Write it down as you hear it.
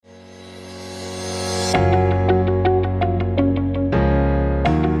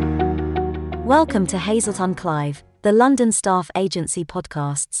Welcome to Hazelton Clive, the London Staff Agency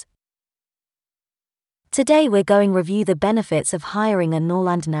podcasts. Today we're going to review the benefits of hiring a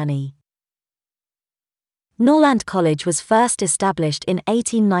Norland nanny. Norland College was first established in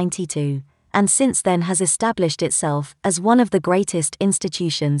 1892, and since then has established itself as one of the greatest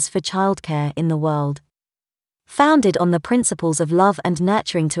institutions for childcare in the world. Founded on the principles of love and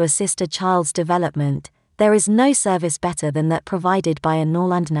nurturing to assist a child's development, there is no service better than that provided by a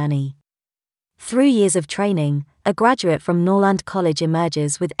Norland nanny. Through years of training, a graduate from Norland College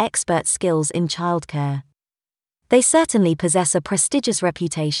emerges with expert skills in childcare. They certainly possess a prestigious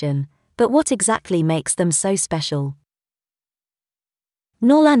reputation, but what exactly makes them so special?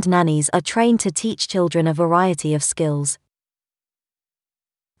 Norland nannies are trained to teach children a variety of skills.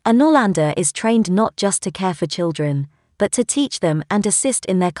 A Norlander is trained not just to care for children, but to teach them and assist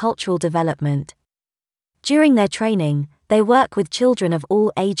in their cultural development. During their training, they work with children of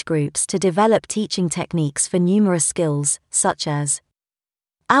all age groups to develop teaching techniques for numerous skills, such as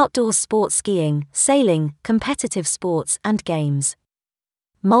outdoor sports, skiing, sailing, competitive sports and games,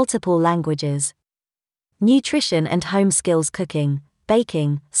 multiple languages, nutrition and home skills, cooking,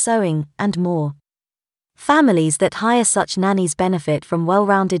 baking, sewing, and more. Families that hire such nannies benefit from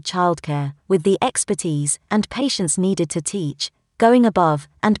well-rounded childcare, with the expertise and patience needed to teach, going above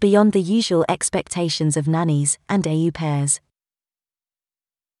and beyond the usual expectations of nannies and au pairs.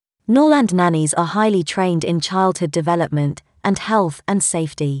 Norland nannies are highly trained in childhood development and health and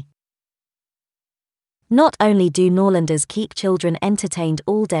safety. Not only do Norlanders keep children entertained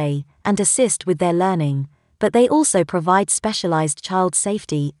all day and assist with their learning, but they also provide specialized child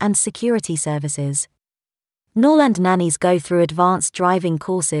safety and security services. Norland nannies go through advanced driving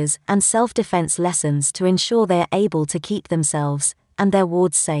courses and self-defense lessons to ensure they are able to keep themselves and their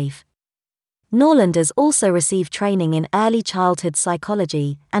wards safe. Norlanders also receive training in early childhood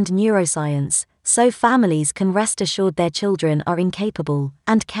psychology and neuroscience, so families can rest assured their children are in capable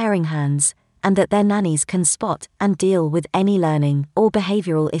and caring hands, and that their nannies can spot and deal with any learning or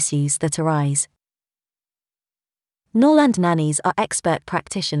behavioral issues that arise. Norland nannies are expert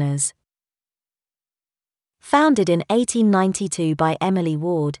practitioners. Founded in 1892 by Emily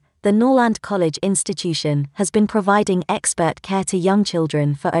Ward, the Norland College institution has been providing expert care to young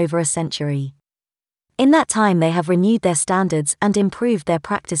children for over a century. In that time they have renewed their standards and improved their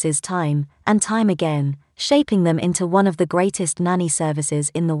practices time and time again, shaping them into one of the greatest nanny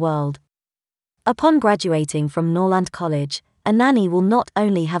services in the world. Upon graduating from Norland College, a nanny will not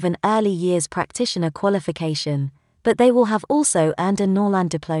only have an early years practitioner qualification, but they will have also earned a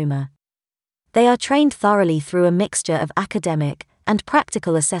Norland diploma. They are trained thoroughly through a mixture of academic and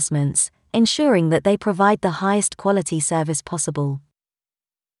practical assessments, ensuring that they provide the highest quality service possible.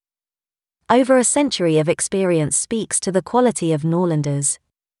 Over a century of experience speaks to the quality of Norlanders.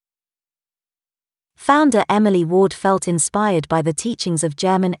 Founder Emily Ward felt inspired by the teachings of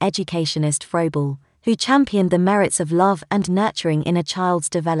German educationist Froebel, who championed the merits of love and nurturing in a child's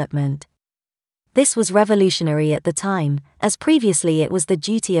development. This was revolutionary at the time, as previously it was the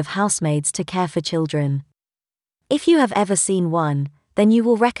duty of housemaids to care for children. If you have ever seen one, then you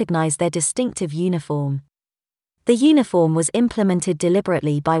will recognize their distinctive uniform. The uniform was implemented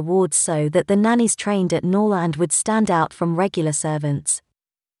deliberately by Ward so that the nannies trained at Norland would stand out from regular servants.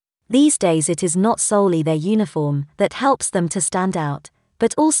 These days it is not solely their uniform that helps them to stand out,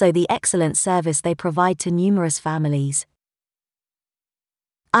 but also the excellent service they provide to numerous families.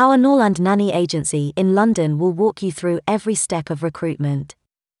 Our Norland Nanny Agency in London will walk you through every step of recruitment.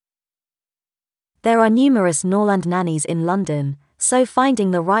 There are numerous Norland nannies in London, so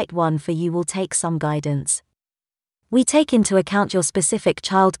finding the right one for you will take some guidance. We take into account your specific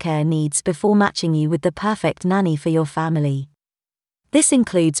childcare needs before matching you with the perfect nanny for your family. This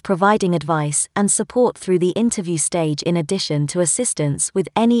includes providing advice and support through the interview stage in addition to assistance with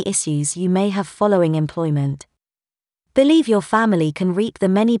any issues you may have following employment. Believe your family can reap the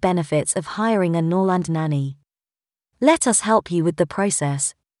many benefits of hiring a Norland nanny. Let us help you with the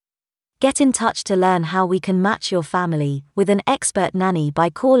process. Get in touch to learn how we can match your family with an expert nanny by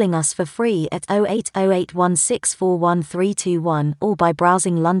calling us for free at 08081641321 or by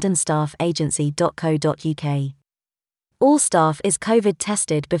browsing londonstaffagency.co.uk. All staff is COVID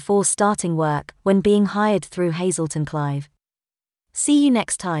tested before starting work when being hired through Hazelton Clive. See you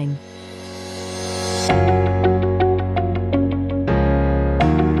next time.